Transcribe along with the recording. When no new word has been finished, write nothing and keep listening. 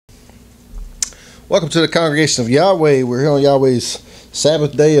Welcome to the congregation of Yahweh. We're here on Yahweh's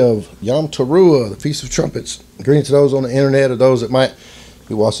Sabbath day of Yom Teruah, the Feast of Trumpets. Greetings to those on the internet or those that might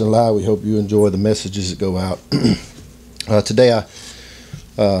be watching live. We hope you enjoy the messages that go out. Today I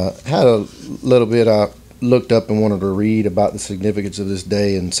had a little bit I looked up and wanted to read about the significance of this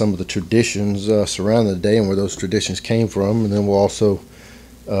day and some of the traditions surrounding the day and where those traditions came from. And then we'll also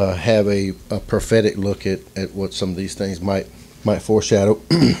have a prophetic look at what some of these things might foreshadow.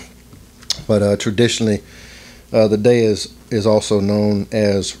 But traditionally, the day is also known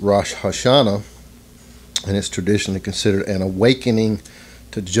as Rosh Hashanah, and it's traditionally considered an awakening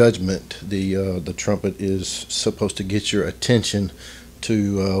to judgment. The trumpet is supposed to get your attention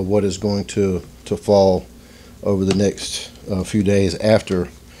to what is going to fall over the next few days after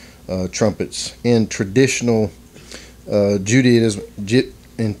trumpets. In traditional Judaism,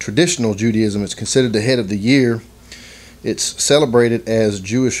 it's considered the head of the year. It's celebrated as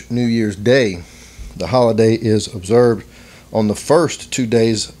Jewish New Year's Day. The holiday is observed on the first 2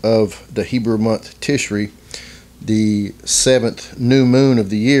 days of the Hebrew month Tishri, the seventh new moon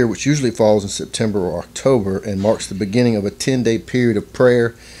of the year, which usually falls in September or October and marks the beginning of a 10-day period of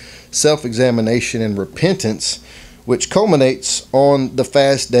prayer, self-examination, and repentance, which culminates on the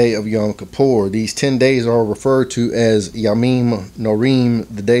fast day of Yom Kippur. These 10 days are referred to as Yamim Norim,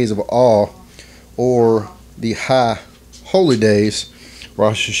 the days of awe, or the high holy days.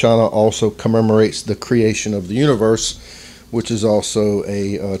 Rosh Hashanah also commemorates the creation of the universe, which is also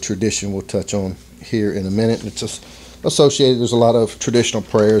a tradition we'll touch on here in a minute. It's associated, there's a lot of traditional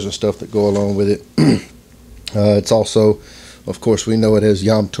prayers and stuff that go along with it. It's also, of course, we know it as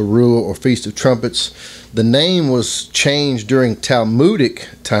Yom Teruah, or Feast of Trumpets. The name was changed during Talmudic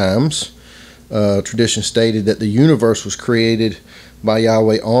times. Tradition stated that the universe was created by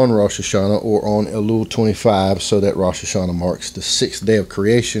Yahweh on Rosh Hashanah, or on Elul 25, so that Rosh Hashanah marks the sixth day of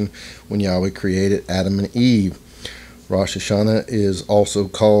creation when Yahweh created Adam and Eve. Rosh Hashanah is also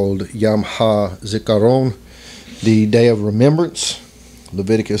called Yom HaZikaron, the day of remembrance.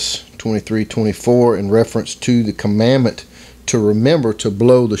 Leviticus 23:24, in reference to the commandment to remember to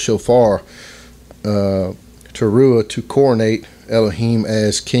blow the shofar, Teruah, to coronate Elohim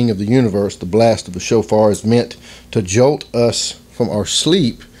as King of the universe. The blast of the shofar is meant to jolt us from our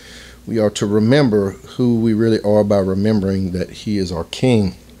sleep. We are to remember who we really are by remembering that He is our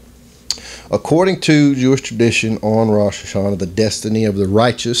King. According to Jewish tradition, on Rosh Hashanah, the destiny of the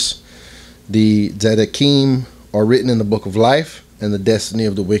righteous, the Tzaddikim, are written in the book of life, and the destiny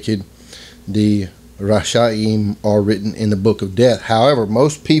of the wicked, the Rashaim, are written in the book of death. However,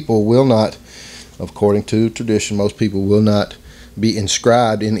 most people will not, according to tradition, most people will not be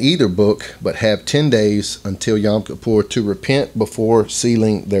inscribed in either book, but have 10 days until Yom Kippur to repent before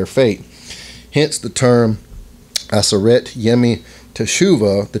sealing their fate. Hence the term Aseret Yemi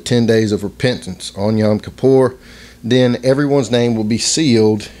Teshuvah, the 10 days of repentance on Yom Kippur. Then everyone's name will be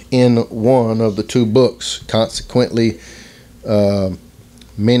sealed in one of the two books. Consequently,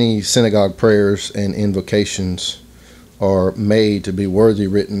 many synagogue prayers and invocations are made to be worthy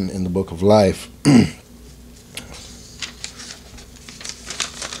written in the book of life.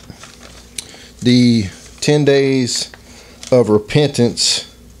 The 10 days of repentance,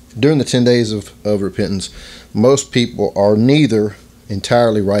 during the 10 days of repentance, most people are neither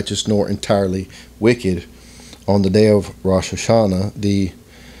entirely righteous nor entirely wicked. On the day of Rosh Hashanah, the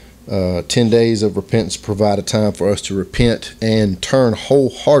 10 days of repentance provide a time for us to repent and turn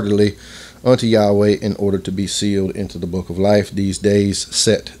wholeheartedly unto Yahweh in order to be sealed into the book of life. These days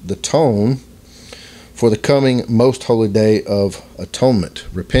set the tone for the coming most holy day of atonement.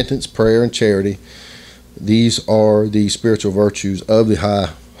 Repentance, prayer, and charity, these are the spiritual virtues of the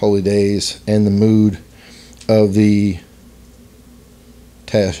high holy days, and the mood of the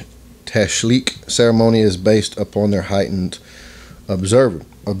Tashlik ceremony is based upon their heightened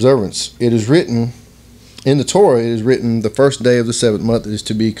observance. It is written in the Torah, it is written, the first day of the seventh month is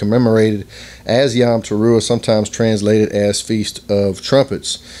to be commemorated as Yom Teruah, sometimes translated as Feast of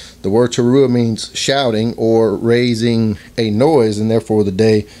Trumpets. The word Teruah means shouting or raising a noise, and therefore the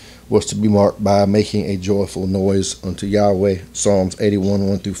day was to be marked by making a joyful noise unto Yahweh. Psalms 81,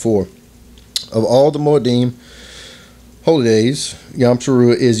 1-4. Of all the Moedim holy days, Yom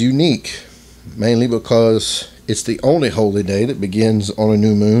Teruah is unique, mainly because it's the only holy day that begins on a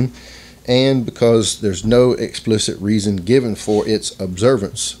new moon, and because there's no explicit reason given for its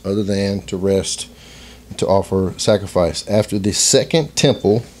observance other than to rest and to offer sacrifice. After the second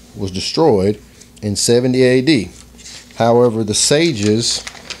temple was destroyed in 70 AD, however, the sages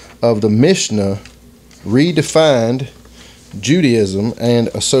of the Mishnah redefined Judaism and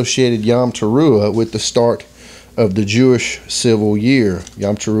associated Yom Teruah with the start of the Jewish civil year.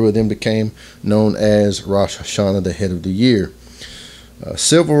 Yom Teruah then became known as Rosh Hashanah, the head of the year.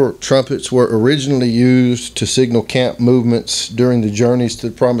 Silver trumpets were originally used to signal camp movements during the journeys to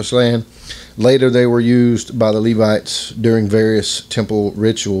the Promised Land. Later, they were used by the Levites during various temple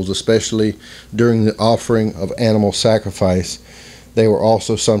rituals, especially during the offering of animal sacrifice. They were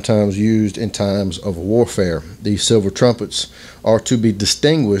also sometimes used in times of warfare. These silver trumpets are to be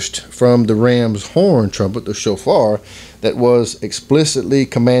distinguished from the ram's horn trumpet, the shofar, that was explicitly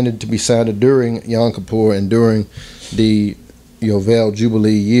commanded to be sounded during Yom Kippur and during the Yovel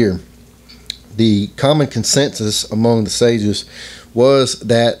Jubilee year. The common consensus among the sages was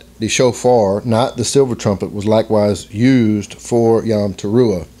that the shofar, not the silver trumpet, was likewise used for Yom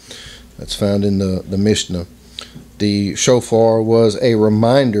Teruah. That's found in the Mishnah. The shofar was a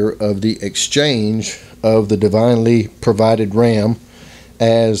reminder of the exchange of the divinely provided ram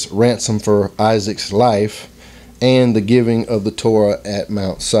as ransom for Isaac's life and the giving of the Torah at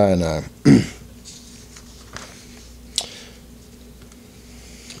Mount Sinai.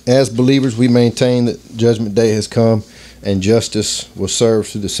 As believers, we maintain that Judgment Day has come and justice was served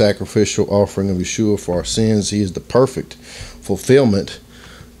through the sacrificial offering of Yeshua for our sins. He is the perfect fulfillment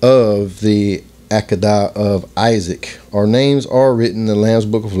of the Akedah of Isaac. Our names are written in the Lamb's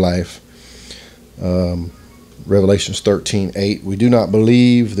Book of Life, Revelations 13:8. We do not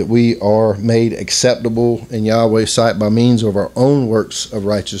believe that we are made acceptable in Yahweh's sight by means of our own works of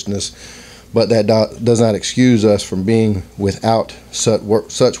righteousness, but that does not excuse us from being without such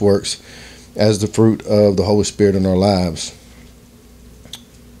works as the fruit of the Holy Spirit in our lives.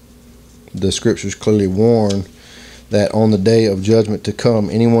 The scriptures clearly warn that on the day of judgment to come,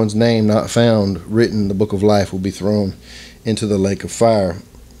 anyone's name not found written in the book of life will be thrown into the lake of fire.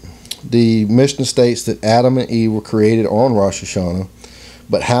 The Mishnah states that Adam and Eve were created on Rosh Hashanah,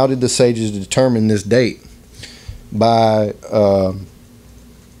 but how did the sages determine this date? By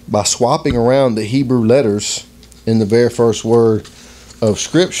swapping around the Hebrew letters in the very first word of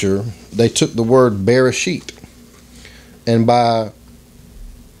Scripture. They took the word Bereshit, and by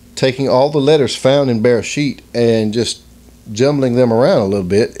taking all the letters found in Bereshit and just jumbling them around a little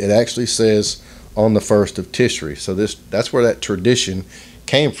bit, it actually says on the 1st of Tishri. So that's where that tradition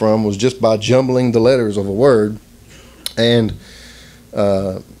came from, was just by jumbling the letters of a word. And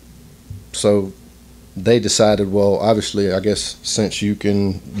so they decided, well, obviously, I guess since you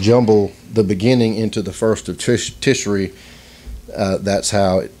can jumble the beginning into the 1st of Tishri, that's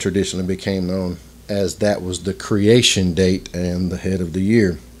how it traditionally became known, as that was the creation date and the head of the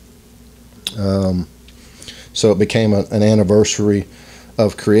year. So it became an anniversary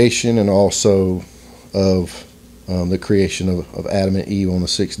of creation and also of the creation of Adam and Eve on the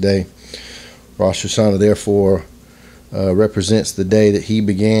 6th day. Rosh Hashanah, therefore, represents the day that he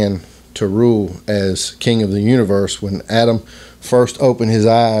began to rule as king of the universe. When Adam first opened his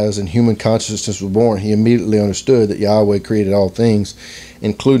eyes and human consciousness was born, he immediately understood that Yahweh created all things,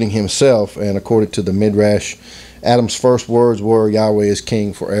 including himself. And according to the Midrash, Adam's first words were, "Yahweh is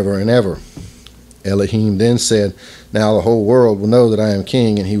king forever and ever." Elohim then said, "Now the whole world will know that I am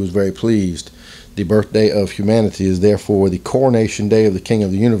king," and he was very pleased. The birthday of humanity is therefore the coronation day of the king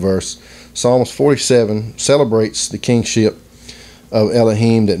of the universe. Psalms 47 celebrates the kingship of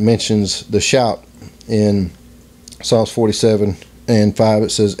Elohim that mentions the shout. In Psalms 47 and 5,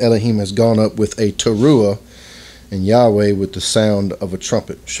 it says, "Elohim has gone up with a teruah, and Yahweh with the sound of a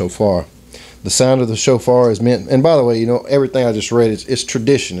trumpet," shofar. The sound of the shofar is meant, and by the way, everything I just read, it's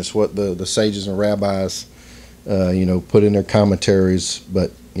tradition. It's what the sages and rabbis, put in their commentaries.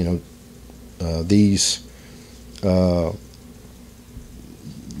 But,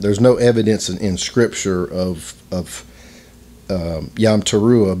 there's no evidence in Scripture of Yom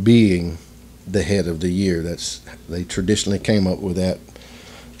Teruah being the head of the year. They traditionally came up with that.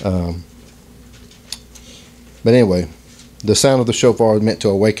 But anyway, the sound of the shofar is meant to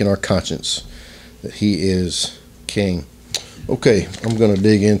awaken our conscience that he is king. Okay, I'm going to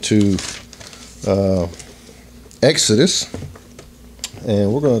dig into Exodus,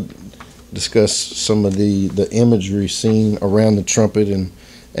 and we're going to discuss some of the imagery seen around the trumpet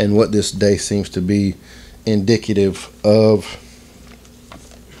and what this day seems to be indicative of.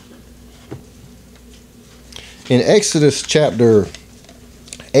 In Exodus chapter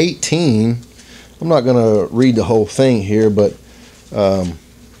 18, I'm not going to read the whole thing here, but I'm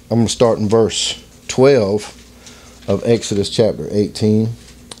going to start in verse 12 of Exodus chapter 18.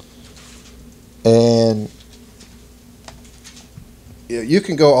 And you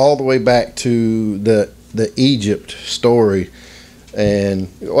can go all the way back to the Egypt story. And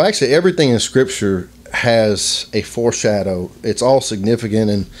well, actually, everything in Scripture has a foreshadow. It's all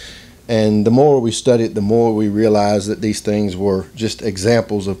significant, And the more we study it, the more we realize that these things were just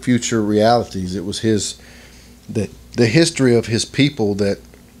examples of future realities. It was the history of his people that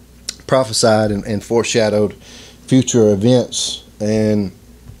prophesied and foreshadowed future events. And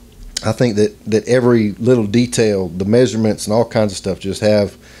I think that every little detail, the measurements and all kinds of stuff, just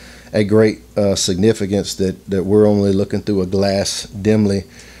have a great significance that we're only looking through a glass dimly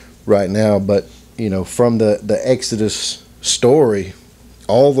right now. But from the Exodus story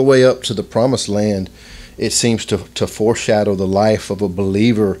all the way up to the promised land, it seems to foreshadow the life of a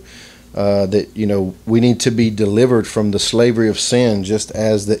believer, that we need to be delivered from the slavery of sin, just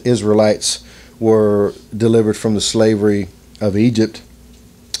as the Israelites were delivered from the slavery of Egypt.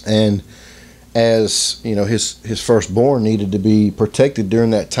 And as his firstborn needed to be protected during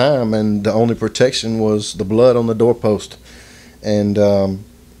that time, and the only protection was the blood on the doorpost. And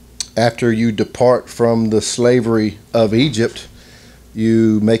after you depart from the slavery of Egypt,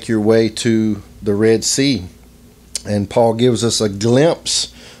 you make your way to the Red Sea. And Paul gives us a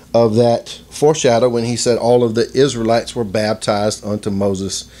glimpse of that foreshadow when he said all of the Israelites were baptized unto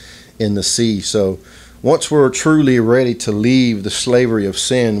Moses in the sea. So once we're truly ready to leave the slavery of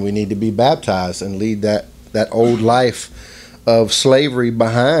sin, we need to be baptized and leave that old life of slavery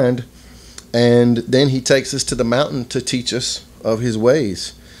behind. And then he takes us to the mountain to teach us of his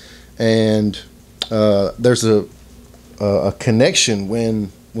ways. And there's a connection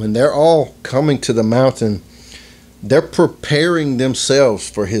when they're all coming to the mountain. They're preparing themselves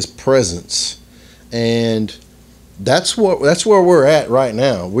for his presence. And that's where we're at right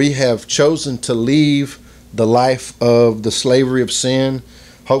now. We have chosen to leave the life of the slavery of sin.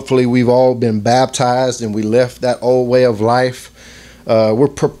 Hopefully we've all been baptized and we left that old way of life. We're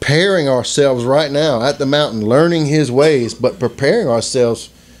preparing ourselves right now at the mountain, learning his ways, but preparing ourselves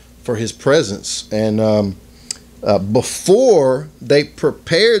for his presence. And before they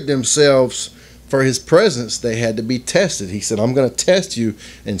prepared themselves for his presence, they had to be tested. He said, I'm going to test you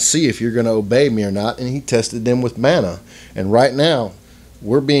and see if you're going to obey me or not. And he tested them with manna. And right now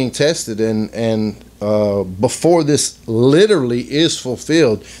we're being tested, and before this literally is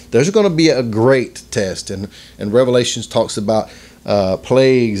fulfilled, there's going to be a great test. And Revelations talks about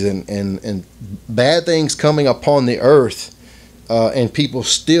plagues and bad things coming upon the earth, and people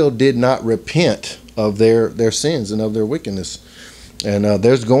still did not repent of their sins and of their wickedness. And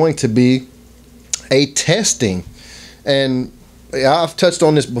there's going to be a testing. And I've touched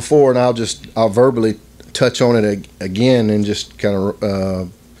on this before, and I'll verbally touch on it again and just kind of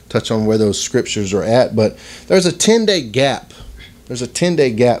touch on where those scriptures are at. But there's a 10-day gap. There's a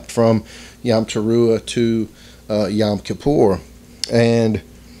 10-day gap from Yom Teruah to Yom Kippur. And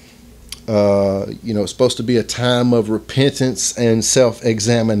it's supposed to be a time of repentance and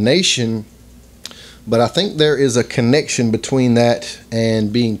self-examination. But I think there is a connection between that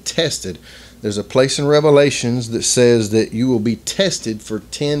and being tested. There's a place in Revelations that says that you will be tested for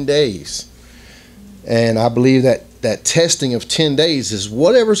 10 days. And I believe that testing of 10 days is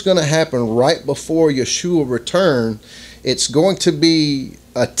whatever's going to happen right before Yeshua return. It's going to be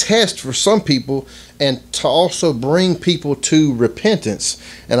a test for some people and to also bring people to repentance.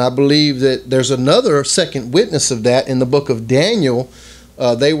 And I believe that there's another second witness of that in the book of Daniel.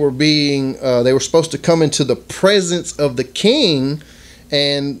 They were supposed to come into the presence of the king.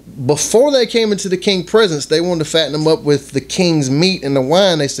 And before they came into the king's presence, they wanted to fatten them up with the king's meat and the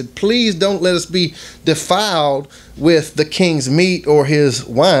wine. They said, please don't let us be defiled with the king's meat or his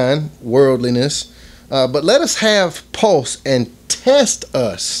wine, worldliness. But let us have pulse and test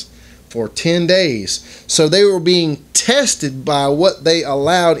us for 10 days. So they were being tested by what they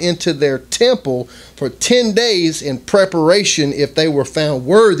allowed into their temple for 10 days in preparation if they were found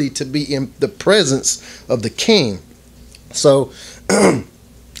worthy to be in the presence of the king. So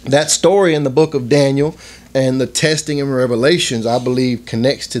that story in the book of Daniel and the testing in Revelations, I believe,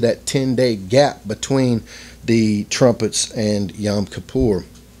 connects to that 10-day gap between the trumpets and Yom Kippur.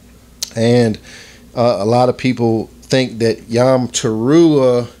 And a lot of people think that Yom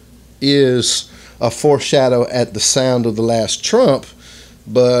Teruah is a foreshadow at the sound of the last trump,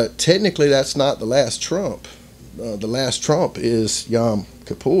 but technically that's not the last trump. The last trump is Yom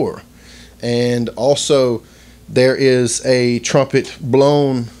Kippur. And also there is a trumpet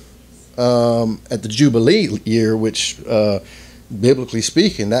blown at the Jubilee year, which biblically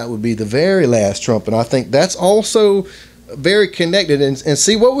speaking, that would be the very last trump. And I think that's also very connected. And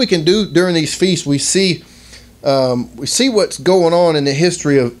see what we can do during these feasts. We see what's going on in the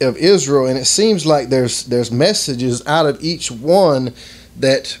history of Israel, and it seems like there's messages out of each one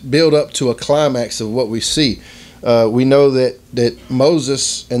that build up to a climax of what we see. We know that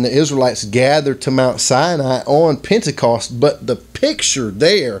Moses and the Israelites gathered to Mount Sinai on Pentecost, but the picture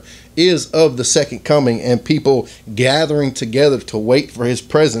there is of the second coming and people gathering together to wait for his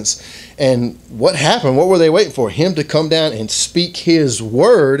presence. And what happened? What were they waiting for? Him to come down and speak his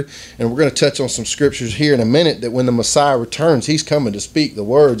word. And we're going to touch on some scriptures here in a minute, that when the Messiah returns, he's coming to speak the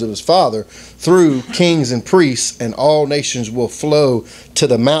words of his Father through kings and priests, and all nations will flow to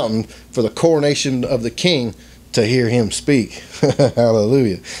the mountain for the coronation of the king to hear him speak.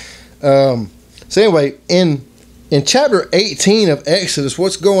 Hallelujah. So anyway, in chapter 18 of Exodus,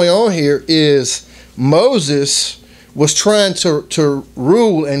 what's going on here is Moses was trying to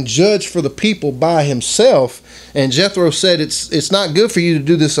rule and judge for the people by himself. And Jethro said, it's not good for you to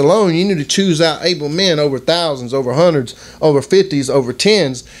do this alone. You need to choose out able men over thousands, over hundreds, over 50s, over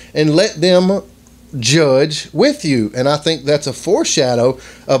 10s, and let them judge with you. And I think that's a foreshadow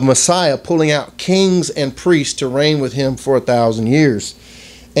of Messiah pulling out kings and priests to reign with him for 1,000 years.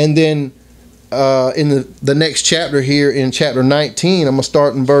 And then in the next chapter here, in chapter 19, I'm going to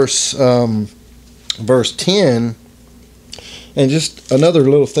start in verse 10. And just another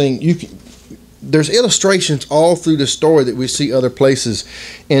little thing, there's illustrations all through the story that we see other places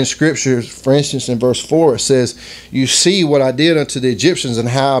in Scripture. For instance, in verse 4, it says, "You see what I did unto the Egyptians, and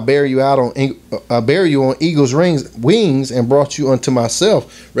how I bear you on eagle's wings, and brought you unto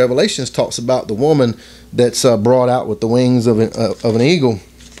myself." Revelations talks about the woman that's brought out with the wings of an eagle.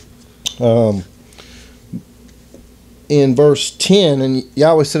 In verse 10, "And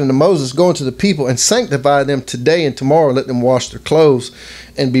Yahweh said unto Moses, Go unto the people, and sanctify them today and tomorrow. Let them wash their clothes,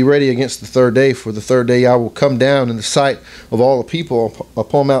 and be ready against the third day. For the third day I will come down in the sight of all the people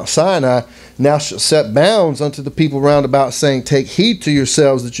upon Mount Sinai. Now shall set bounds unto the people round about, saying, Take heed to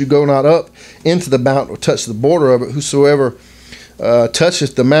yourselves that you go not up into the mount, or touch the border of it. Whosoever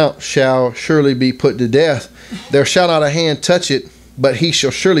toucheth the mount shall surely be put to death. There shall not a hand touch it, but he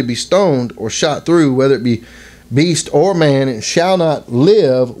shall surely be stoned or shot through, whether it be beast or man, and shall not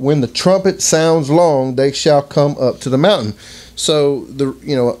live. When the trumpet sounds long, they shall come up to the mountain." So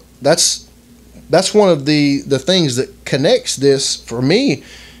that's one of the things that connects this for me,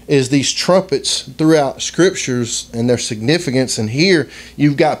 is these trumpets throughout scriptures and their significance. And here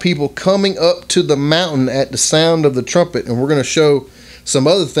you've got people coming up to the mountain at the sound of the trumpet. And we're going to show some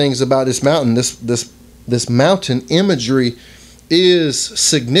other things about this mountain. This mountain imagery is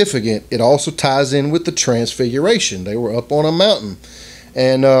significant. It also ties in with the transfiguration. They were up on a mountain,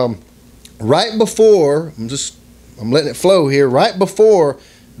 and right before, I'm letting it flow here, right before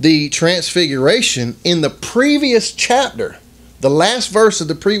the transfiguration, in the previous chapter, the last verse of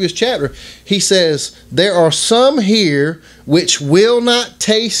the previous chapter, he says, "There are some here which will not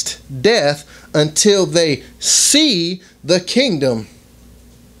taste death until they see the kingdom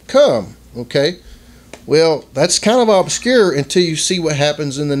come." Okay. Well, that's kind of obscure until you see what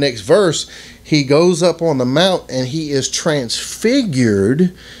happens in the next verse. He goes up on the mount and he is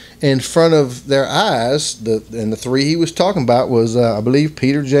transfigured in front of their eyes. And the three he was talking about was, I believe,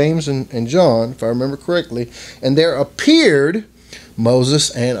 Peter, James, and John, if I remember correctly. And there appeared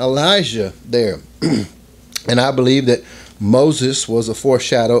Moses and Elijah there. And I believe that Moses was a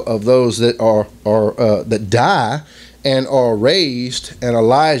foreshadow of those that that die and are raised, and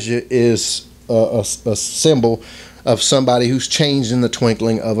Elijah is a symbol of somebody who's changed in the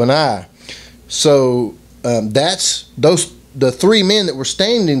twinkling of an eye. So the three men that were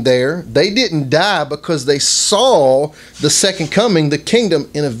standing there, they didn't die because they saw the second coming, the kingdom,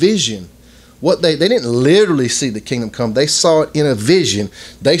 in a vision. They didn't literally see the kingdom come. They saw it in a vision.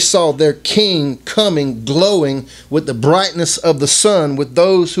 They saw their king coming, glowing with the brightness of the sun, with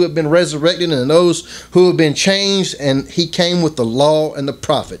those who have been resurrected and those who have been changed. And he came with the law and the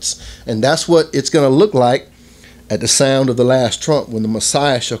prophets. And that's what it's going to look like at the sound of the last trump, when the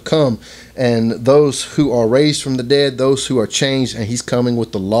Messiah shall come, and those who are raised from the dead, those who are changed, and he's coming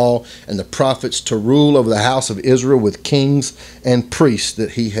with the law and the prophets to rule over the house of Israel with kings and priests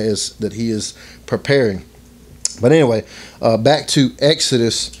that he is preparing. But anyway, back to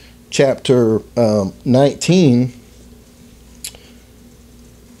Exodus chapter 19.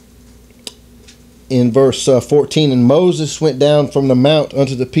 In verse 14, "And Moses went down from the mount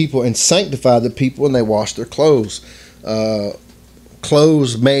unto the people, and sanctified the people, and they washed their clothes."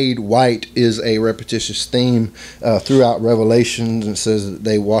 Clothes made white is a repetitious theme throughout Revelations. And it says that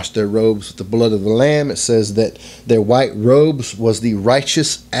they washed their robes with the blood of the Lamb. It says that their white robes was the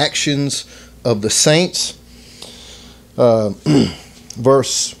righteous actions of the saints.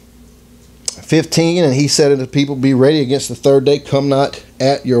 Verse 15, "And he said unto the people, Be ready against the third day, come not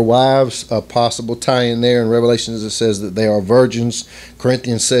at your wives." A possible tie-in there. In Revelations it says that they are virgins.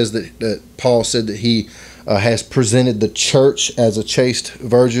 Corinthians says that Paul said that he has presented the church as a chaste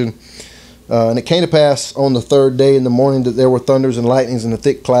virgin. And it came to pass on the third day in the morning that there were thunders and lightnings and a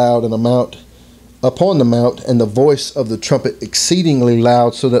thick cloud and a mount upon the mount, and the voice of the trumpet exceedingly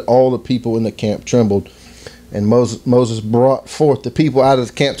loud, so that all the people in the camp trembled. And Moses brought forth the people out of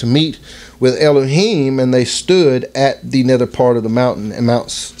the camp to meet with Elohim, and they stood at the nether part of the mountain, and Mount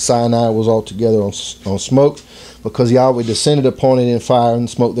Sinai was altogether on smoke, because Yahweh descended upon it in fire, and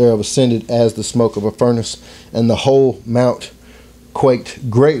the smoke thereof ascended as the smoke of a furnace, and the whole mount quaked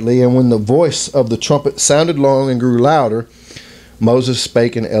greatly. And when the voice of the trumpet sounded long and grew louder, Moses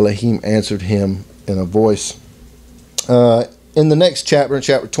spake, and Elohim answered him in a voice. In the next chapter, in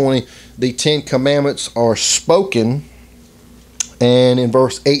chapter 20, the 10 commandments are spoken. And in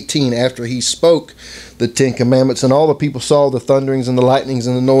verse 18, after he spoke the 10 commandments, and all the people saw the thunderings and the lightnings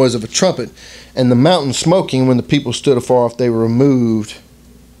and the noise of a trumpet, and the mountain smoking, when the people stood afar off, they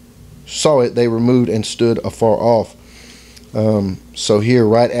saw it, they removed and stood afar off. So here,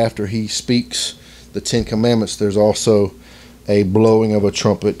 right after he speaks the 10 commandments, there's also a blowing of a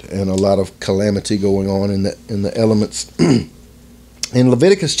trumpet and a lot of calamity going on in the elements. In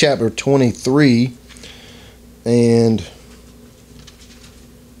Leviticus chapter 23 and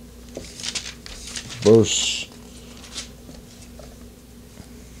verse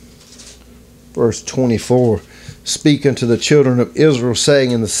 24, speak unto the children of Israel,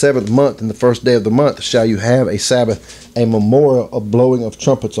 saying, in the 7th month, in the 1st day of the month, shall you have a Sabbath, a memorial of blowing of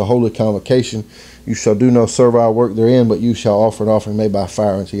trumpets, a holy convocation. You shall do no servile work therein, but you shall offer an offering made by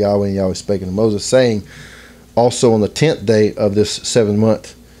fire unto Yahweh. And Yahweh spake unto Moses, saying, also on the 10th day of this 7th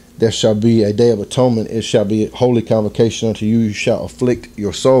month, there shall be a day of atonement. It shall be a holy convocation unto you. You shall afflict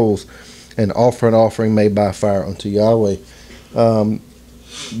your souls, and offer an offering made by fire unto Yahweh.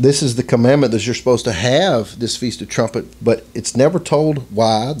 This is the commandment that you're supposed to have this Feast of Trumpet, but it's never told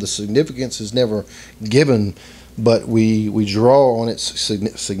why. The significance is never given, but we draw on its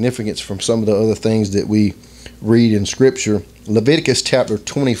significance from some of the other things that we read in Scripture. Leviticus chapter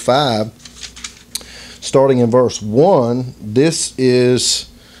 25, starting in verse 1, this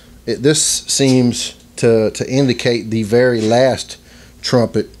seems to indicate the very last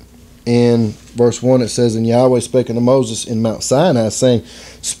trumpet. In verse 1 it says, and Yahweh spake unto Moses in Mount Sinai, saying,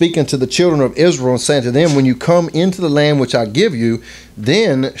 speak unto the children of Israel, and say unto them, when you come into the land which I give you,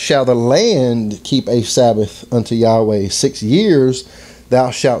 then shall the land keep a Sabbath unto Yahweh. 6 years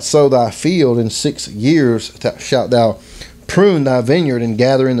thou shalt sow thy field, and 6 years shalt thou prune thy vineyard, and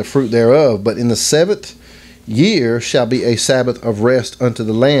gather in the fruit thereof. But in the 7th year shall be a Sabbath of rest unto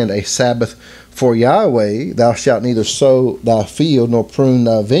the land, a Sabbath for Yahweh. Thou shalt neither sow thy field nor prune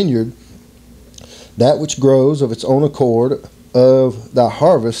thy vineyard. That which grows of its own accord of thy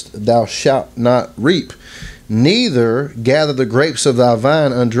harvest thou shalt not reap, neither gather the grapes of thy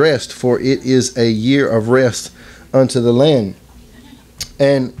vine undressed, for it is a year of rest unto the land.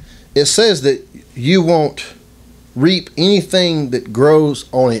 And it says that you won't reap anything that grows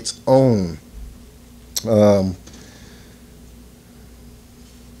on its own.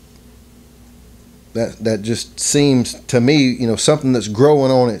 That just seems to me, something that's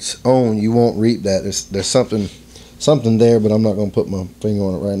growing on its own, you won't reap that. There's something there, but I'm not going to put my finger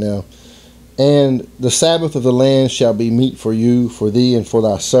on it right now. And the Sabbath of the land shall be meat for you, for thee, and for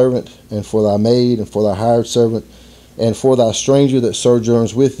thy servant, and for thy maid, and for thy hired servant, and for thy stranger that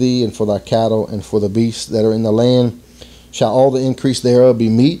sojourns with thee, and for thy cattle, and for the beasts that are in the land. Shall all the increase thereof be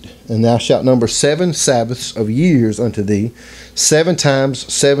meat, and thou shalt number 7 Sabbaths of years unto thee, 7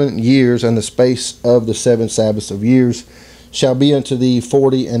 times 7 years, and the space of the 7 Sabbaths of years shall be unto thee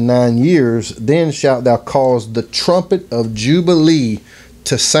 49 years. Then shalt thou cause the trumpet of Jubilee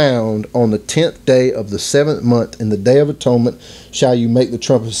to sound on the 10th day of the 7th month. In the day of atonement shall you make the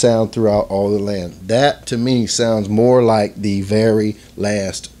trumpet sound throughout all the land. That to me sounds more like the very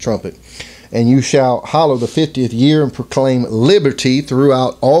last trumpet. And you shall hallow the 50th year, and proclaim liberty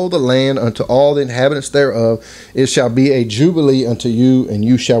throughout all the land unto all the inhabitants thereof. It shall be a jubilee unto you, and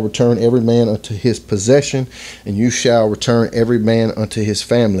you shall return every man unto his possession, and you shall return every man unto his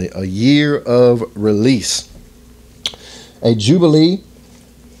family. A year of release. A jubilee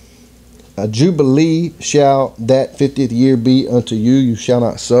shall that 50th year be unto you. You shall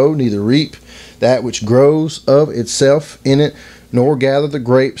not sow, neither reap that which grows of itself in it, nor gather the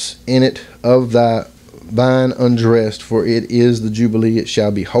grapes in it of thy vine undressed, for it is the Jubilee. It shall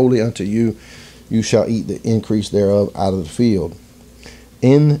be holy unto you. You shall eat the increase thereof out of the field.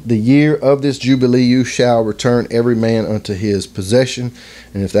 In the year of this Jubilee you shall return every man unto his possession.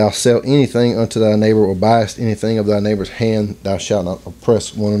 And if thou sell anything unto thy neighbor, or buyest anything of thy neighbor's hand, thou shalt not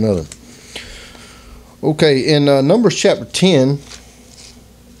oppress one another. Okay, in Numbers chapter 10,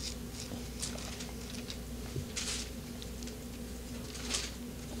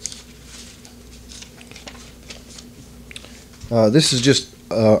 This is just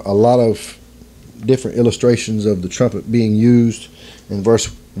a lot of different illustrations of the trumpet being used. In verse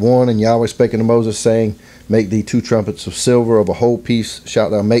 1, and Yahweh spake unto Moses, saying, Make thee 2 trumpets of silver, of a whole piece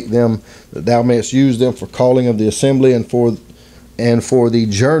shalt thou make them, that thou mayest use them for calling of the assembly, and for the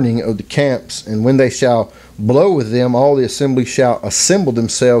journeying of the camps. And when they shall blow with them, all the assembly shall assemble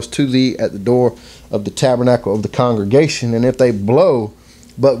themselves to thee at the door of the tabernacle of the congregation. And if they blow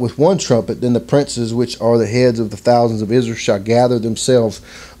but with 1 trumpet, then the princes which are the heads of the thousands of Israel shall gather themselves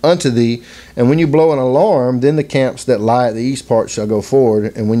unto thee. And when you blow an alarm, then the camps that lie at the east part shall go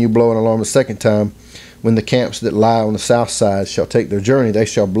forward. And when you blow an alarm the second time, when the camps that lie on the south side shall take their journey, they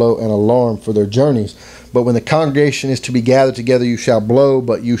shall blow an alarm for their journeys. But when the congregation is to be gathered together, you shall blow,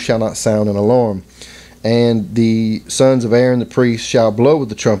 but you shall not sound an alarm. And the sons of Aaron the priest shall blow with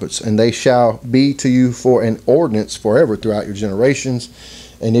the trumpets, and they shall be to you for an ordinance forever throughout your generations.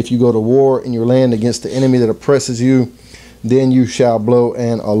 And if you go to war in your land against the enemy that oppresses you, then you shall blow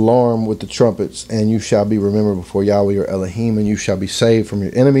an alarm with the trumpets, and you shall be remembered before Yahweh your Elohim, and you shall be saved from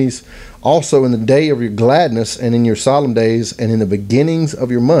your enemies. Also in the day of your gladness, and in your solemn days, and in the beginnings of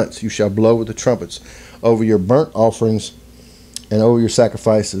your months, you shall blow with the trumpets over your burnt offerings and over your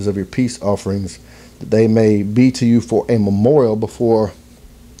sacrifices of your peace offerings, that they may be to you for a memorial before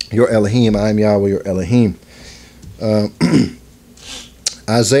your Elohim. I am Yahweh your Elohim.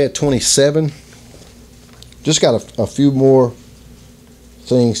 Isaiah 27. Just got a few more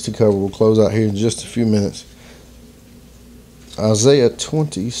things to cover. We'll close out here in just a few minutes. Isaiah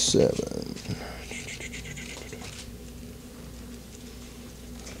 27.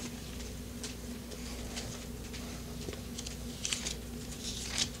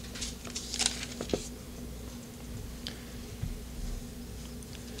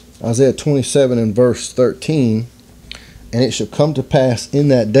 Isaiah 27 and verse 13. And it shall come to pass in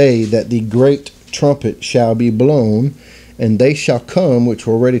that day that the great trumpet shall be blown, and they shall come which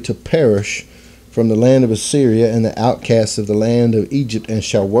were ready to perish from the land of Assyria and the outcasts of the land of Egypt, and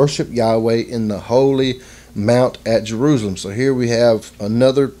shall worship Yahweh in the holy mount at Jerusalem. So here we have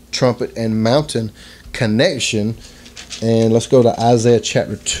another trumpet and mountain connection. And let's go to Isaiah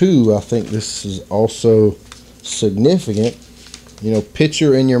chapter 2. I think this is also significant. You know,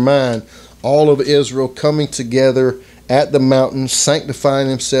 picture in your mind all of Israel coming together at the mountain, sanctifying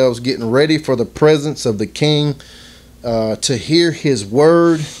themselves, getting ready for the presence of the king, to hear his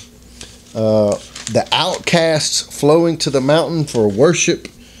word. The outcasts flowing to the mountain for worship.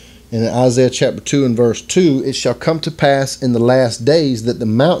 In Isaiah chapter 2 and verse 2, it shall come to pass in the last days that the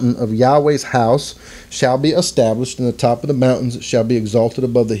mountain of Yahweh's house shall be established, and the top of the mountains shall be exalted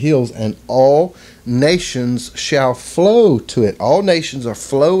above the hills, and all nations shall flow to it. All nations are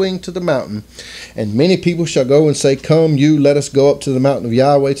flowing to the mountain, and many people shall go and say, Come you, let us go up to the mountain of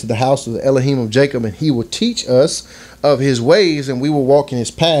Yahweh, to the house of the Elohim of Jacob, and he will teach us of his ways, and we will walk in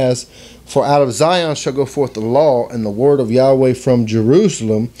his paths. For out of Zion shall go forth the law and the word of Yahweh from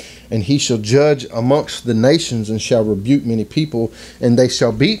Jerusalem, and he shall judge amongst the nations, and shall rebuke many people, and they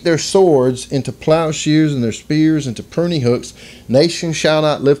shall beat their swords into plowshares, and their spears into pruning hooks. Nation shall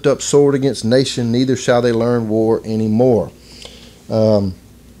not lift up sword against nation, neither shall they learn war anymore.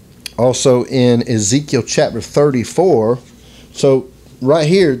 Also in Ezekiel chapter 34. So right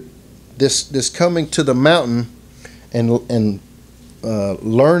here, this coming to the mountain and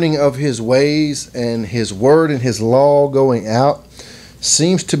learning of his ways and his word and his law going out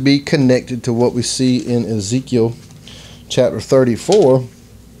seems to be connected to what we see in Ezekiel chapter 34.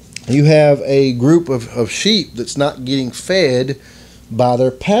 You have a group of sheep that's not getting fed by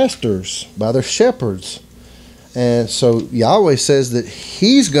their pastors, by their shepherds. And so Yahweh says that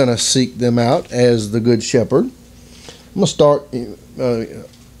he's going to seek them out as the good shepherd. I'm going to start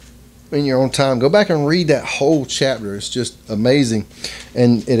in your own time. Go back and read that whole chapter. It's just amazing.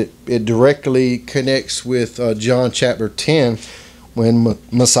 And it directly connects with John chapter 10, when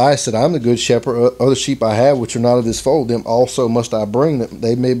Messiah said, I'm the good shepherd. Other sheep I have which are not of this fold, them also must I bring, that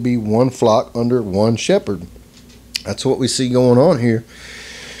they may be one flock under one shepherd. That's what we see going on here.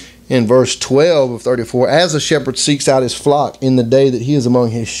 In verse 12 of 34, as a shepherd seeks out his flock in the day that he is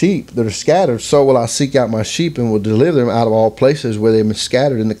among his sheep that are scattered, so will I seek out my sheep, and will deliver them out of all places where they have been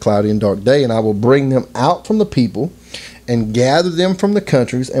scattered in the cloudy and dark day. And I will bring them out from the people, and gather them from the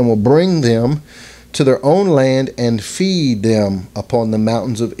countries, and will bring them to their own land, and feed them upon the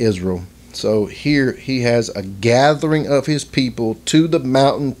mountains of Israel. So here he has a gathering of his people to the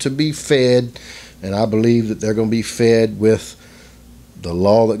mountain to be fed, and I believe that they're going to be fed with the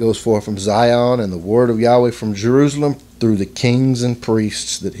law that goes forth from Zion and the word of Yahweh from Jerusalem through the kings and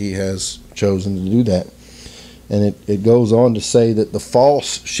priests that he has chosen to do that. And it goes on to say that the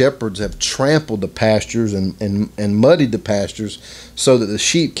false shepherds have trampled the pastures and muddied the pastures so that the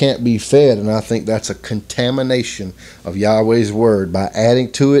sheep can't be fed. And I think that's a contamination of Yahweh's word by adding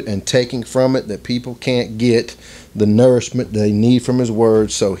to it and taking from it, that people can't get the nourishment they need from his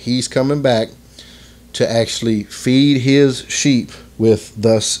word. So he's coming back to actually feed his sheep with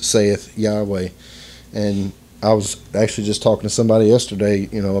 "Thus saith Yahweh." And I was actually just talking to somebody yesterday,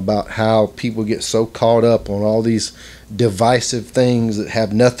 about how people get so caught up on all these divisive things that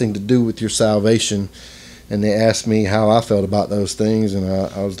have nothing to do with your salvation. And they asked me how I felt about those things, and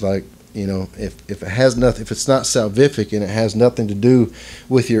I was like, if it has nothing, if it's not salvific and it has nothing to do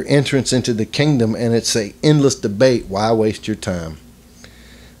with your entrance into the kingdom, and it's a endless debate, why waste your time?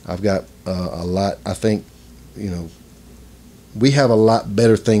 I've got a lot. I think, we have a lot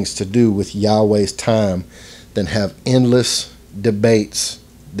better things to do with Yahweh's time than have endless debates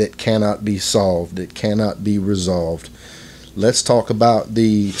that cannot be solved, that cannot be resolved. Let's talk about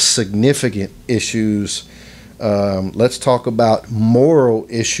the significant issues. Let's talk about moral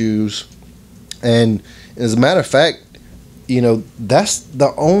issues. And as a matter of fact, that's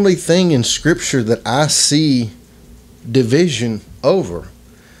the only thing in Scripture that I see division over.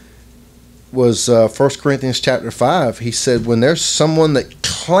 Was 1 Corinthians chapter 5. He said, when there's someone that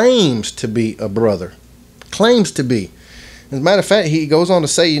claims to be a brother, claims to be. As a matter of fact, he goes on to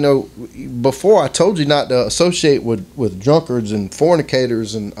say, before I told you not to associate with drunkards and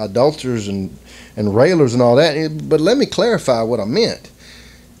fornicators and adulterers and railers and all that. But let me clarify what I meant.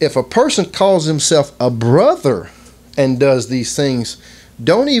 If a person calls himself a brother and does these things,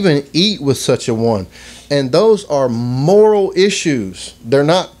 don't even eat with such a one. And those are moral issues. They're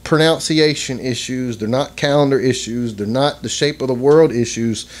not pronunciation issues. They're not calendar issues. They're not the shape of the world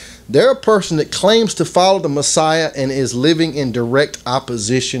issues. They're a person that claims to follow the Messiah and is living in direct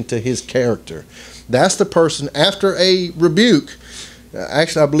opposition to his character. That's the person after a rebuke.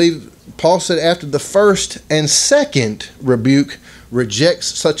 Actually, I believe Paul said after the first and second rebuke, rejects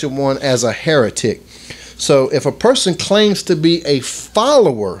such a one as a heretic. So if a person claims to be a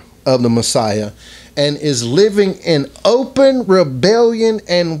follower of the Messiah and is living in open rebellion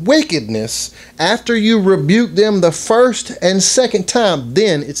and wickedness after you rebuke them the first and second time,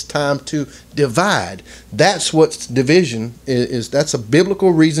 then it's time to divide. That's what division is. That's a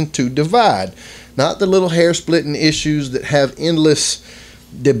biblical reason to divide, not the little hair splitting issues that have endless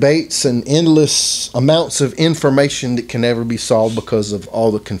debates and endless amounts of information that can never be solved because of all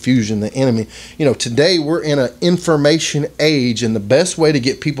the confusion, the enemy. Today we're in an information age, and the best way to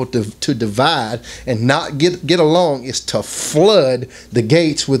get people to divide and not get along is to flood the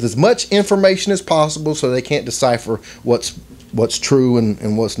gates with as much information as possible so they can't decipher what's true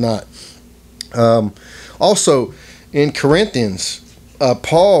and what's not. Also in Corinthians,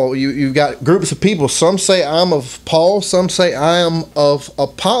 Paul, you've got groups of people. Some say I'm of Paul, some say I am of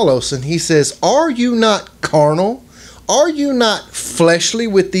Apollos. And he says, are you not carnal? Are you not fleshly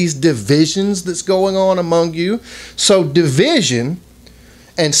with these divisions that's going on among you? So division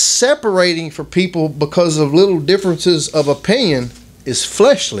and separating for people because of little differences of opinion is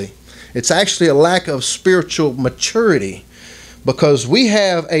fleshly. It's actually a lack of spiritual maturity. Because we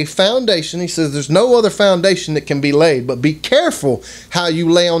have a foundation. He says there's no other foundation that can be laid. But be careful how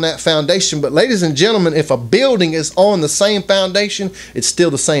you lay on that foundation. But ladies and gentlemen, if a building is on the same foundation, it's still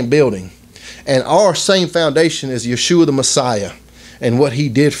the same building. And our same foundation is Yeshua the Messiah and what he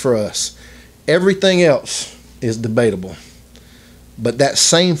did for us. Everything else is debatable. But that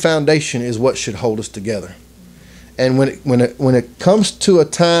same foundation is what should hold us together. And when it comes to a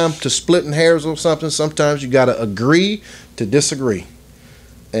time to splitting hairs or something, sometimes you got to agree to disagree.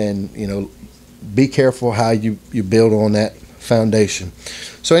 And, be careful how you build on that foundation.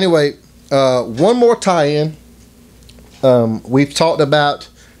 So anyway, one more tie-in. We've talked about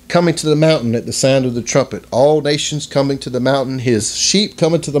coming to the mountain at the sound of the trumpet. All nations coming to the mountain. His sheep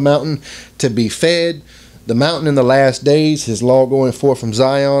coming to the mountain to be fed. The mountain in the last days, his law going forth from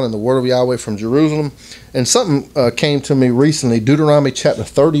Zion, and the word of Yahweh from Jerusalem. And something came to me recently, Deuteronomy chapter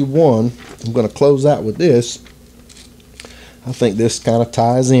 31. I'm going to close out with this. I think this kind of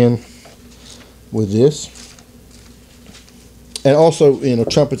ties in with this. And also,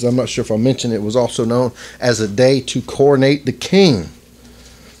 trumpets, I'm not sure if I mentioned it, was also known as a day to coronate the king.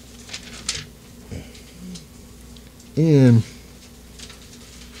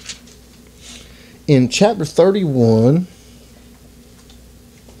 In chapter 31,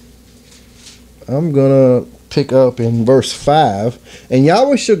 I'm going to pick up in verse 5. And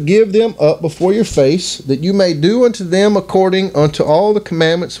Yahweh shall give them up before your face, that you may do unto them according unto all the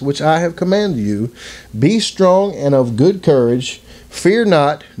commandments which I have commanded you. Be strong and of good courage. Fear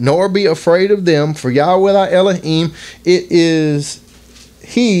not, nor be afraid of them, for Yahweh thy Elohim, it is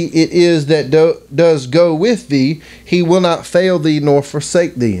that does go with thee. He will not fail thee nor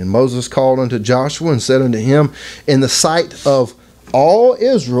forsake thee. And Moses called unto Joshua and said unto him, in the sight of all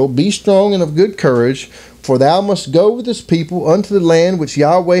Israel, be strong and of good courage, for thou must go with this people unto the land which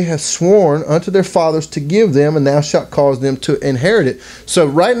Yahweh hath sworn unto their fathers to give them, and thou shalt cause them to inherit it. So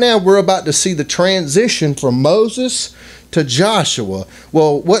right now we're about to see the transition from Moses to Joshua.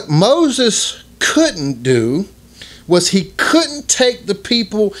 Well, what Moses couldn't do was he couldn't take the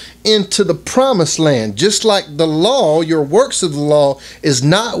people into the promised land. Just like the law, your works of the law is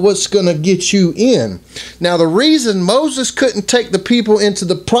not what's going to get you in. Now, the reason Moses couldn't take the people into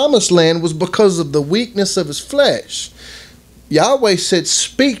the promised land was because of the weakness of his flesh. Yahweh said,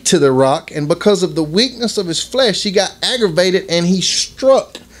 speak to the rock, and because of the weakness of his flesh, he got aggravated and he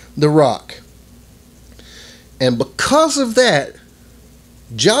struck the rock. And because of that,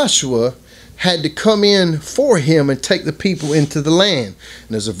 Joshua had to come in for him and take the people into the land. And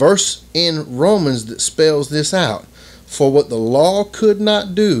there's a verse in Romans that spells this out. For what the law could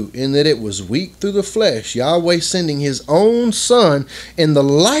not do, in that it was weak through the flesh, Yahweh sending his own Son in the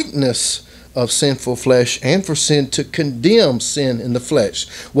likeness of sinful flesh, and for sin, to condemn sin in the flesh.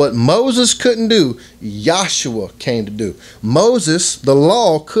 What Moses couldn't do, Joshua came to do. Moses, the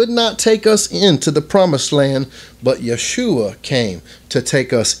law, could not take us into the promised land, but Yeshua came to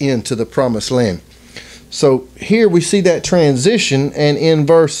take us into the promised land. So here we see that transition, and in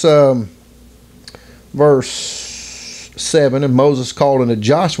verse 7, and Moses called unto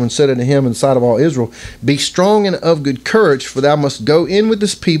Joshua and said unto him in the sight of all Israel, be strong and of good courage, for thou must go in with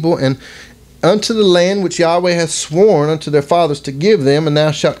this people and unto the land which Yahweh hath sworn unto their fathers to give them, and thou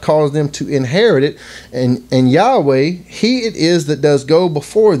shalt cause them to inherit it. And Yahweh, he it is that does go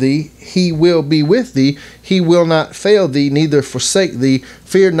before thee. He will be with thee. He will not fail thee, neither forsake thee.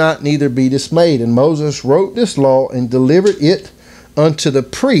 Fear not, neither be dismayed. And Moses wrote this law and delivered it unto the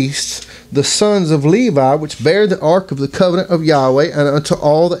priests, the sons of Levi, which bear the ark of the covenant of Yahweh, and unto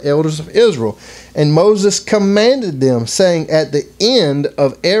all the elders of Israel. And Moses commanded them, saying, at the end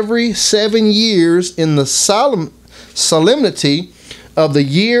of every 7 years, in the solemnity of the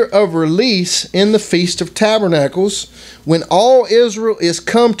year of release, in the Feast of Tabernacles, when all Israel is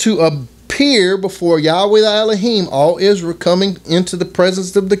come to appear before Yahweh thy Elohim, all Israel coming into the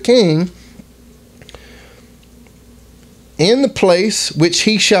presence of the king, in the place which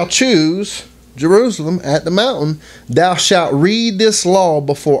he shall choose, Jerusalem, at the mountain, thou shalt read this law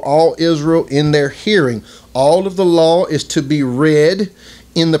before all Israel in their hearing. All of the law is to be read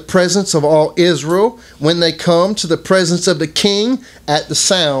in the presence of all Israel when they come to the presence of the king at the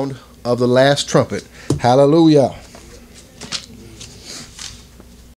sound of the last trumpet. Hallelujah.